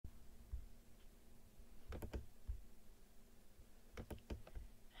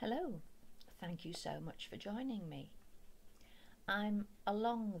Hello, thank you so much for joining me. I'm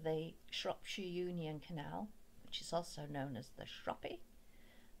along the Shropshire Union Canal, which is also known as the Shroppy,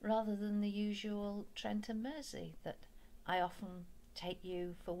 rather than the usual Trent and Mersey that I often take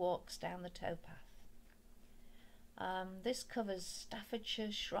you for walks down the towpath. This covers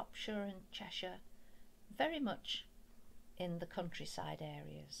Staffordshire, Shropshire and Cheshire, very much in the countryside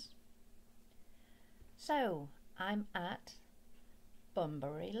areas. So I'm at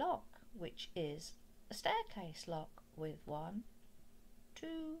Bunbury Lock, which is a staircase lock with 1, 2,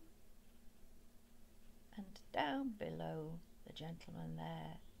 and down below the gentleman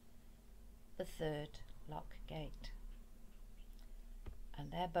there, the 3rd lock gate. And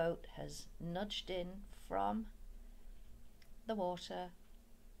their boat has nudged in from the water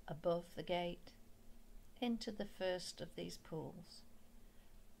above the gate into the first of these pools.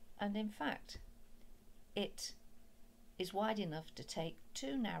 And in fact, it is wide enough to take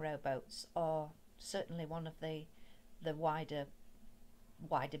 2 narrow boats, or certainly one of the wider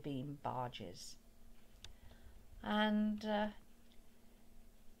beam barges. And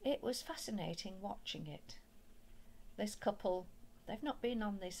it was fascinating watching it. This couple, they've not been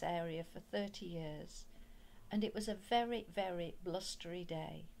on this area for 30 years, and it was a very, very blustery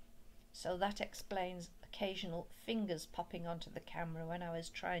day. So that explains occasional fingers popping onto the camera when I was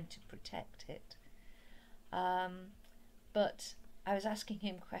trying to protect it. But I was asking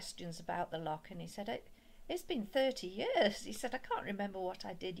him questions about the lock, and he said, it's been 30 years. He said, I can't remember what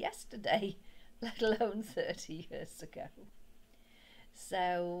I did yesterday, let alone 30 years ago.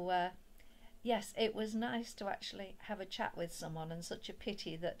 So, yes, it was nice to actually have a chat with someone, and such a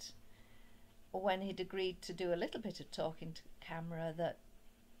pity that when he'd agreed to do a little bit of talking to camera that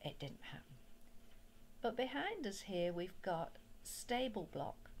it didn't happen. But behind us here we've got stable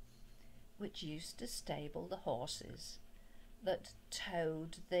block, which used to stable the horses that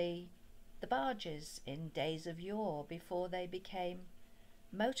towed the barges in days of yore before they became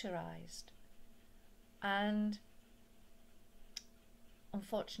motorised. And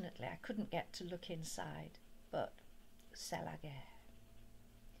unfortunately I couldn't get to look inside, but c'est la guerre.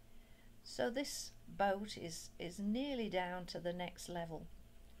 So this boat is nearly down to the next level,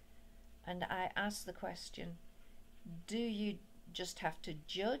 and I asked the question, do you just have to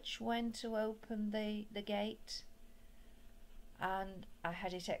judge when to open the gate? And I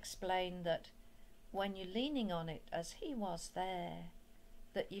had it explained that when you're leaning on it, as he was there,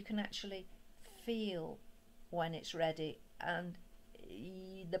 that you can actually feel when it's ready, and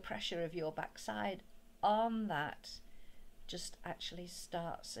the pressure of your backside on that just actually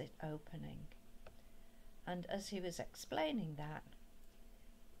starts it opening. And as he was explaining that,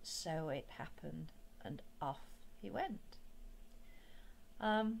 so it happened, and off he went.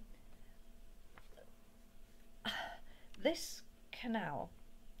 This canal,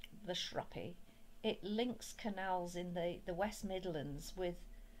 the Shroppy, it links canals in the West Midlands with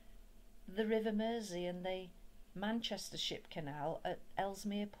the River Mersey and the Manchester Ship Canal at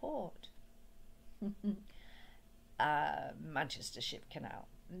Ellesmere Port. Manchester Ship Canal.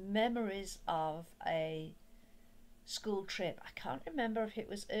 Memories of a school trip. I can't remember if it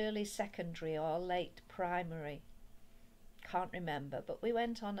was early secondary or late primary. Can't remember, but we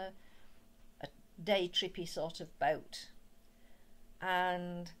went on a day trippy sort of boat,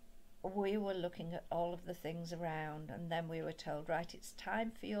 and we were looking at all of the things around, and then we were told, right, it's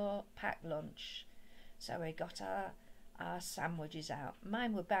time for your packed lunch. So we got our sandwiches out.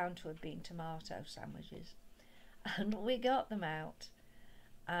 Mine were bound to have been tomato sandwiches, and we got them out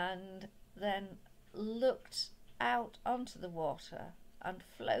and then looked out onto the water, and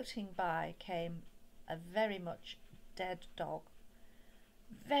floating by came a very much dead dog,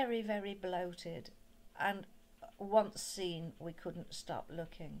 very, very bloated, and once seen we couldn't stop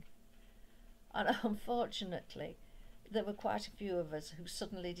looking. And unfortunately there were quite a few of us who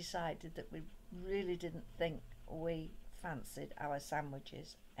suddenly decided that we really didn't think we fancied our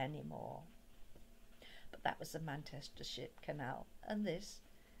sandwiches anymore. But that was the Manchester Ship Canal, and this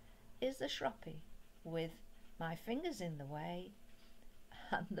is the Shroppy, with my fingers in the way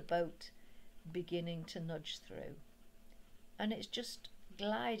and the boat beginning to nudge through, and it's just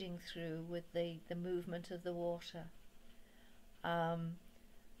gliding through with the movement of the water.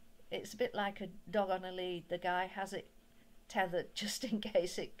 It's a bit like a dog on a lead. The guy has it tethered just in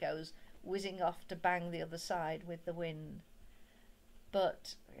case it goes whizzing off to bang the other side with the wind.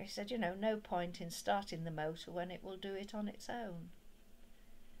 But he said, you know, no point in starting the motor when it will do it on its own.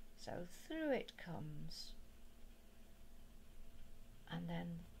 So through it comes, and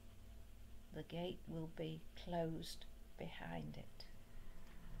then the gate will be closed behind it,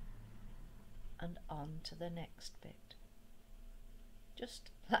 and on to the next bit.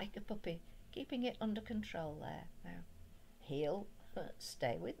 just like a puppy, keeping it under control there. Now, heel,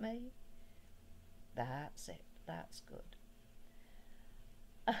 stay with me. That's it, that's good.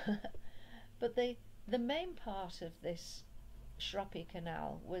 But the main part of this Shropshire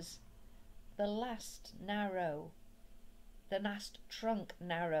Canal was the last trunk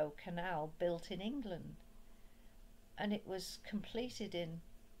narrow canal built in England, and it was completed in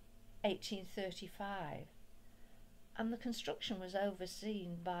 1835, and the construction was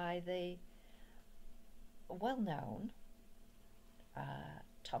overseen by the well-known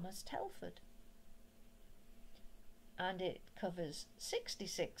Thomas Telford, and it covers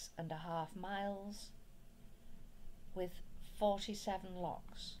 66.5 miles with 47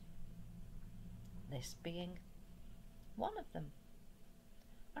 locks, this being one of them.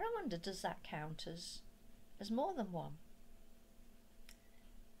 And I wonder, does that count as more than one?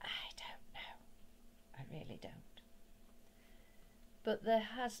 I don't know. I really don't. But there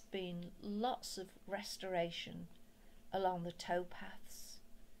has been lots of restoration along the towpaths,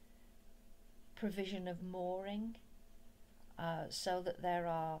 provision of mooring, so that there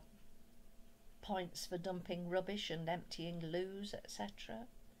are points for dumping rubbish and emptying loos, etc.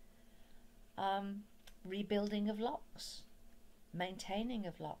 Rebuilding of locks, maintaining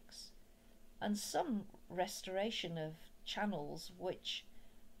of locks, and some restoration of channels which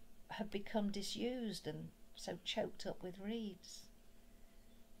have become disused and so choked up with reeds.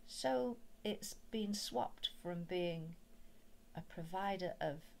 So it's been swapped from being a provider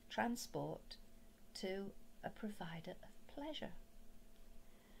of transport to a provider of pleasure.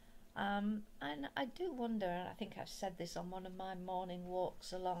 And I do wonder, and I think I've said this on one of my morning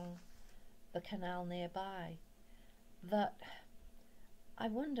walks along the canal nearby, that I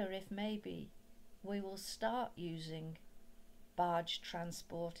wonder if maybe we will start using barge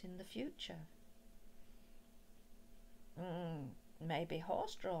transport in the future. Maybe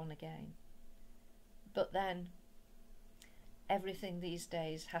horse-drawn again. But then everything these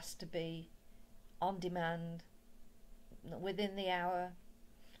days has to be on demand, within the hour,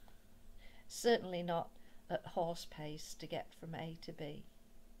 certainly not at horse pace to get from A to B.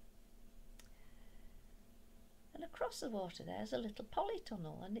 And across the water there's a little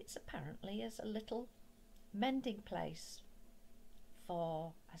polytunnel, and it's apparently as a little mending place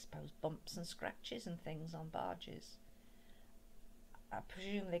for, I suppose, bumps and scratches and things on barges. I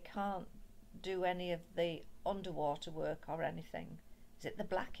presume they can't do any of the underwater work or anything. Is it the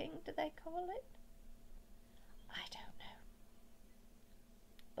blacking, do they call it? I don't know.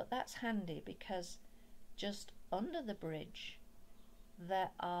 But that's handy, because just under the bridge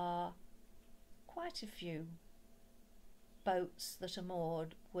there are quite a few boats that are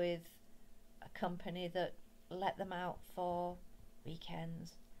moored with a company that let them out for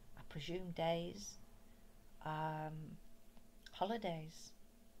weekends, I presume days, holidays,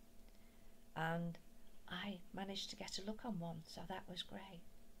 and I managed to get a look on one, so that was great.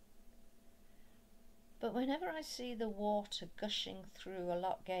 But whenever I see the water gushing through a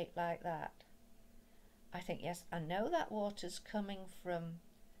lock gate like that, I think, yes, I know that water's coming from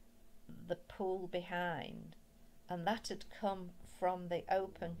the pool behind, and that had come from the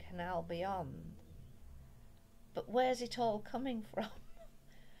open canal beyond. But where's it all coming from?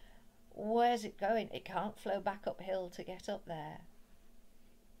 Where's it going? It can't flow back uphill to get up there.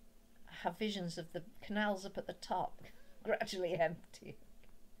 I have visions of the canals up at the top gradually emptying.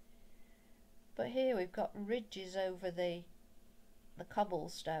 But here we've got ridges over the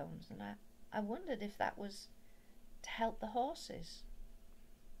cobblestones, and I wondered if that was to help the horses.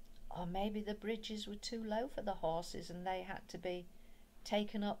 Or maybe the bridges were too low for the horses and they had to be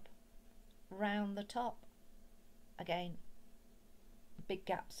taken up round the top. Again, big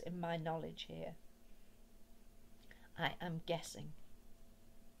gaps in my knowledge here. I am guessing.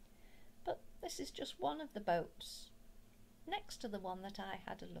 But this is just one of the boats next to the one that I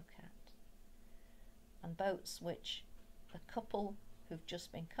had a look at. And boats which the couple who've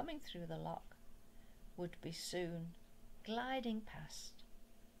just been coming through the lock would be soon gliding past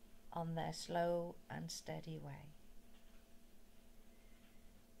on their slow and steady way,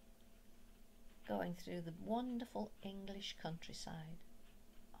 going through the wonderful English countryside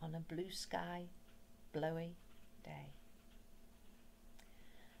on a blue sky, blowy day.